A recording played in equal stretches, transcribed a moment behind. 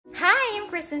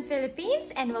Kristen Philippines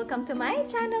and welcome to my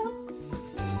channel.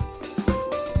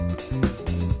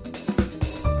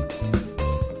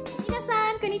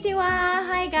 Minasan, konnichiwa!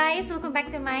 Hi guys, welcome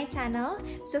back to my channel.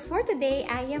 So for today,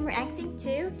 I am reacting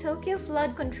to Tokyo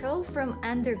flood control from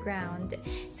underground.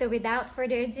 So without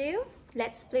further ado,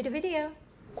 let's play the video.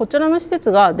 こちらの施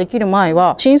設ができる前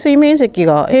は浸水面積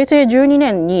が平成12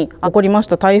年に起こりまし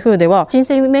た台風では浸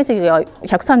水面積が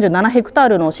137ヘクター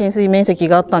ルの浸水面積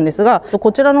があったんですが、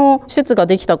こちらの施設が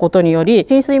できたことにより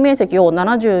浸水面積を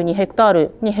72ヘクター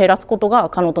ルに減らすことが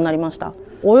可能となりました。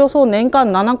およそ年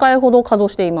間7回ほど稼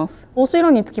働しています。放水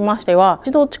路につきましては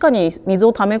一度地下に水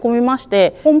を溜め込みまし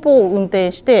てポンプを運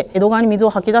転して江戸川に水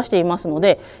を吐き出していますの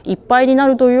で、いっぱいにな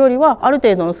るというよりはある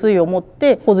程度の水位を持っ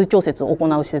て洪水調節を行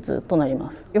う施設となり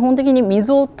ます。基本的に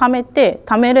水を溜め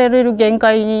られる限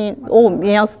界を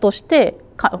目安として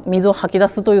水を吐き出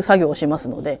すという作業をします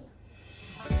ので。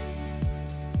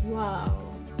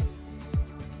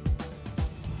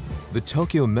The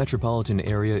Tokyo metropolitan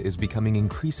area is becoming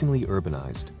increasingly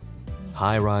urbanized.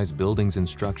 High-rise buildings and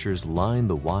structures line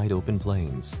the wide open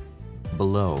plains.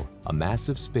 Below, a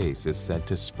massive space is said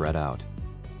to spread out.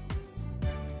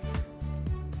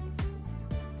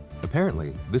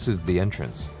 Apparently, this is the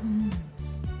entrance.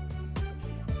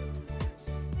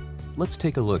 Let's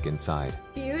take a look inside.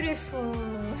 Beautiful.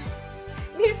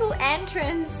 Beautiful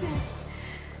entrance.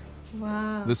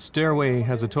 Wow. The stairway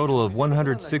has a total of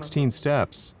 116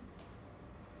 steps.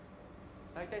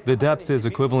 The depth is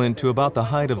equivalent to about the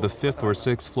height of the 5th or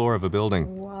 6th floor of a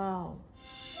building. Wow.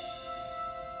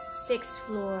 6th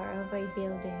floor of a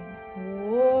building.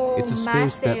 Whoa, it's a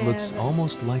space massive. That looks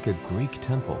almost like a Greek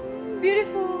temple.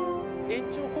 Beautiful.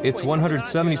 It's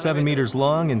 177 meters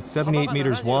long and 78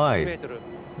 meters wide.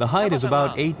 The height is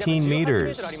about 18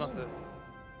 meters.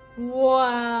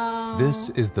 Wow. This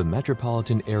is the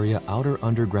Metropolitan Area Outer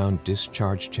Underground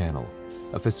Discharge Channel,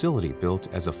 a facility built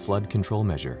as a flood control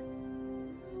measure.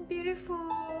 Beautiful.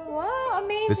 Wow,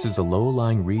 amazing. This is a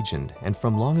low-lying region, and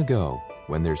from long ago,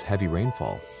 when there's heavy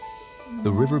rainfall,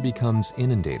 the river becomes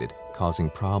inundated, causing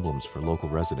problems for local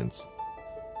residents.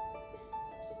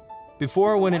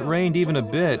 Before, when it rained even a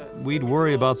bit, we'd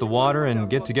worry about the water and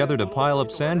get together to pile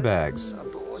up sandbags.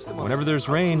 Whenever there's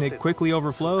rain, it quickly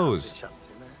overflows.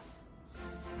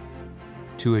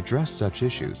 To address such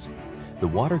issues, the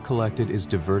water collected is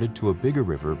diverted to a bigger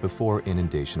river before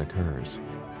inundation occurs.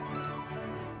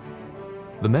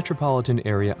 The Metropolitan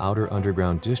Area Outer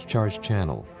Underground Discharge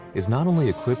Channel is not only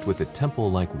equipped with a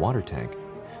temple-like water tank,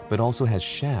 but also has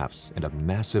shafts and a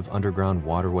massive underground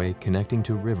waterway connecting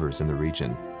to rivers in the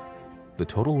region. The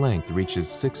total length reaches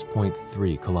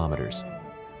 6.3 kilometers.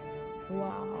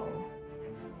 Wow.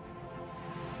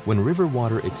 When river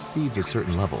water exceeds a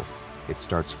certain level, it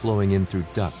starts flowing in through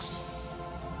ducts.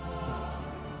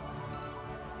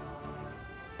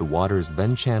 The water is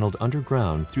then channeled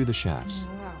underground through the shafts.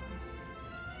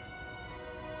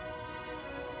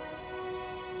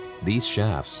 These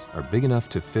shafts are big enough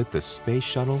to fit the Space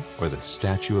Shuttle or the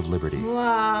Statue of Liberty.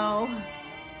 Wow.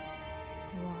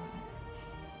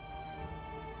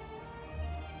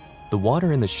 The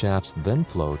water in the shafts then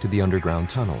flow to the underground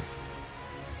tunnel.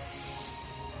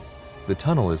 The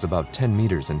tunnel is about 10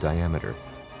 meters in diameter.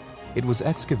 It was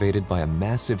excavated by a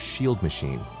massive shield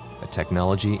machine, a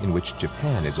technology in which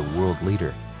Japan is a world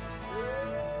leader.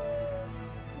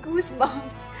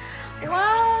 Goosebumps.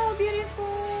 Wow, beautiful.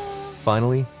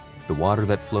 Finally, the water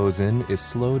that flows in is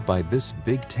slowed by this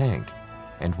big tank,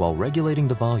 and while regulating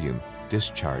the volume,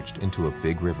 discharged into a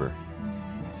big river.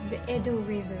 The Edo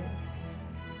River.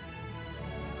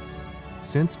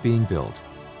 Since being built,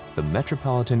 the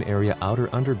Metropolitan Area Outer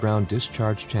Underground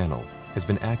Discharge Channel has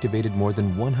been activated more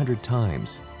than 100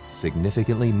 times,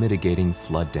 significantly mitigating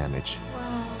flood damage.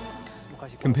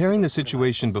 Comparing the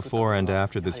situation before and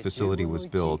after this facility was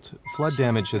built, flood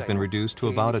damage has been reduced to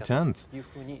about 1/10.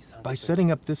 By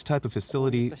setting up this type of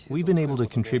facility, we've been able to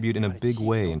contribute in a big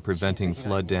way in preventing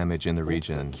flood damage in the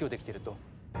region.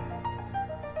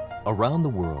 Around the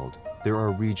world, there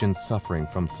are regions suffering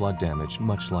from flood damage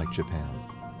much like Japan.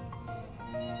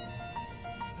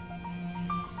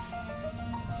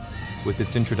 With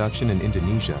its introduction in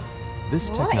Indonesia,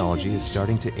 this technology is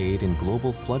starting to aid in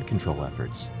global flood control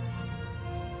efforts.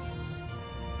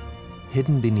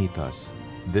 Hidden beneath us,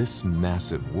 this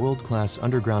massive world-class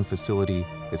underground facility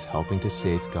is helping to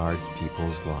safeguard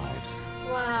people's lives.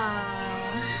 Wow.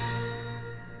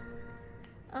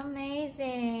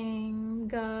 Amazing,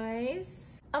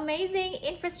 guys. Amazing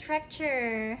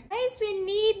infrastructure. Guys, we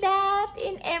need that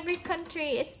in every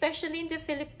country, especially in the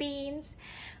Philippines.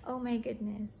 Oh my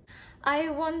goodness. I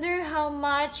wonder how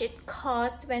much it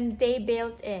cost when they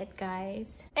built it,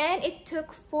 guys. And it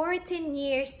took 14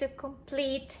 years to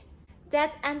complete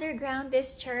that underground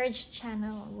discharge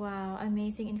channel. Wow,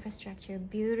 amazing infrastructure,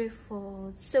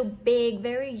 beautiful, so big,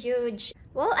 very huge.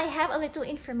 Well, I have a little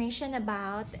information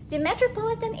about the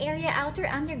Metropolitan Area Outer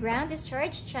Underground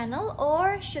Discharge Channel,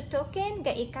 or Shotoken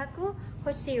Gaikaku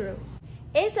Hoshiru.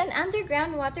 It's an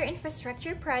underground water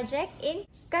infrastructure project in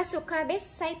Kasukabe,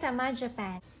 Saitama,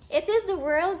 Japan. It is the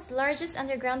world's largest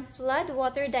underground flood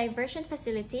water diversion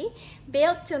facility,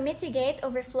 built to mitigate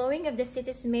overflowing of the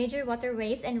city's major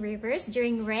waterways and rivers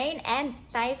during rain and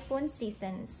typhoon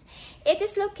seasons. It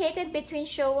is located between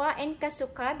Showa and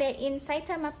Kasukabe in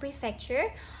Saitama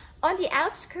Prefecture, on the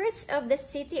outskirts of the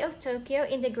city of Tokyo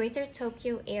in the Greater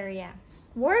Tokyo area.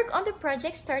 Work on the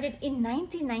project started in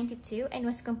 1992 and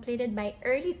was completed by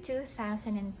early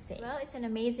 2006. Well, it's an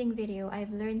amazing video.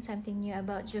 I've learned something new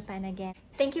about Japan again.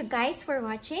 Thank you guys for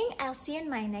watching. I'll see you in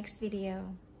my next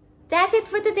video. That's it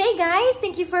for today, guys.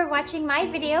 Thank you for watching my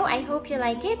video. I hope you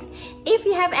like it. If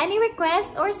you have any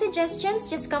requests or suggestions,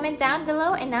 just comment down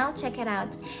below and I'll check it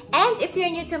out. And if you're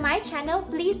new to my channel,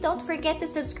 please don't forget to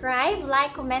subscribe,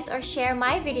 like, comment, or share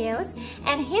my videos,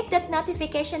 and hit that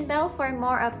notification bell for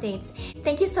more updates.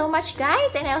 Thank you so much,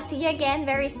 guys, and I'll see you again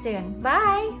very soon.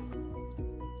 Bye!